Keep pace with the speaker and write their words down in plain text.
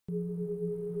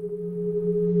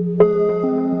सजदा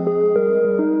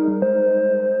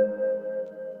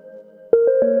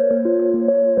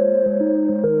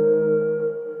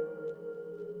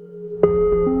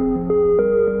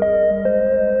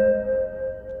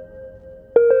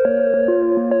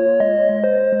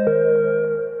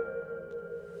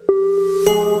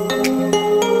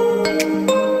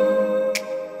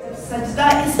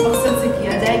इस मकसद से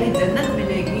किया जाए कि जन्नत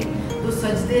मिलेगी, तो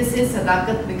सजदे से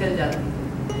सदाकत निकल जाती है।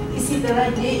 इसी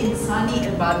तरह ये इंसानी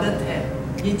इबादत है,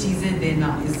 ये चीज़ें देना,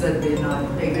 इज्जत देना,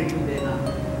 इंटीग्रिटी देना।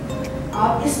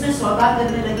 आप इसमें सौदा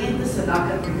करने लगे तो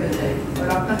सदाकत निकल जाएगी और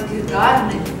आपका किरदार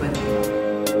नहीं बनेगा।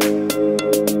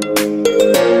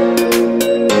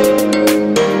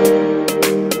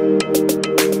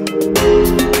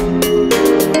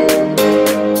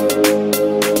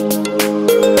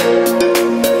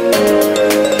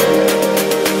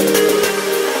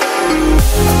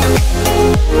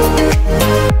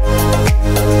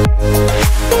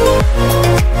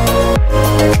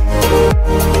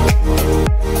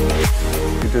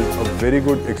 Very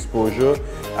good exposure.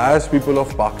 As people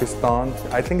of Pakistan,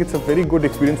 I think it's a very good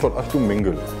experience for us to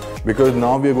mingle, because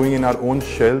now we are going in our own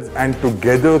shells and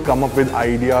together come up with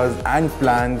ideas and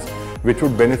plans which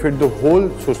would benefit the whole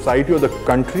society or the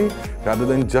country rather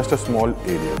than just a small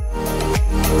area.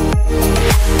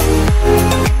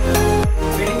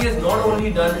 Training is not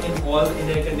only done in all in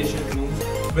air-conditioned rooms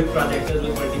with projectors,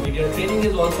 with multimedia. Training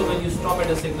is also when you stop at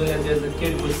a signal and there's a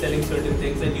kid who's selling certain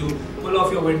things and you pull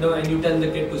off your window and you tell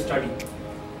the kid to study.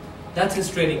 That's his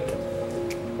training.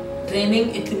 Training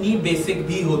इतनी basic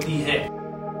भी होती है.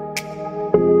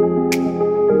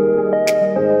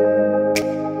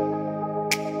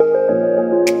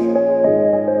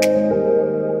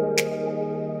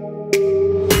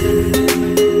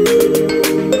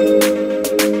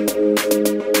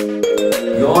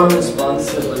 Your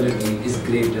responsibility is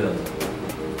greater.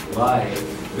 Why?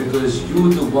 Because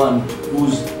you're the one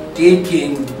who's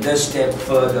taking the step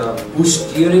further, who's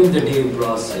steering the day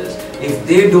process. If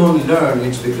they don't learn,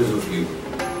 it's because of you.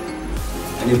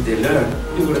 And if they learn,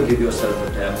 you're going to give yourself a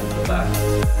tap on the back.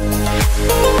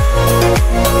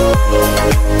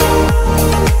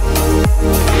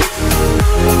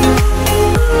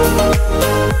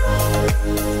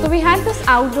 So we had this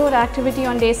outdoor activity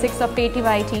on day 6 of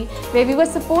TTYT where we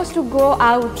were supposed to go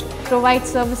out, provide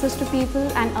services to people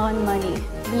and earn money.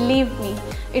 Believe me,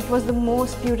 it was the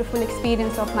most beautiful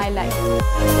experience of my life.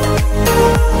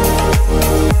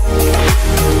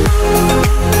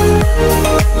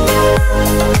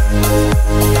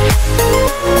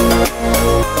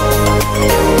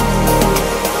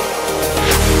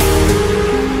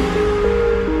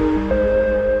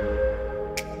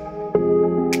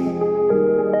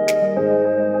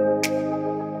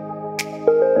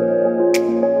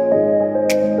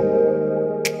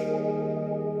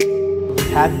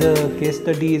 We had the case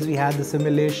studies, we had the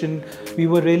simulation. We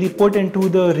were really put into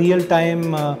the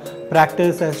real-time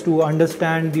practice as to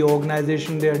understand the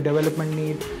organization, their development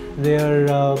need, their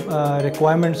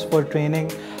requirements for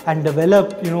training, and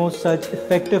develop such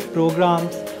effective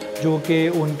programs जो कि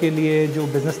उनके लिए जो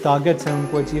business targets हैं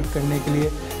उनको achieve करने के लिए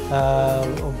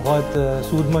बहुत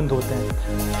सूदमंद होते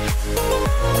हैं.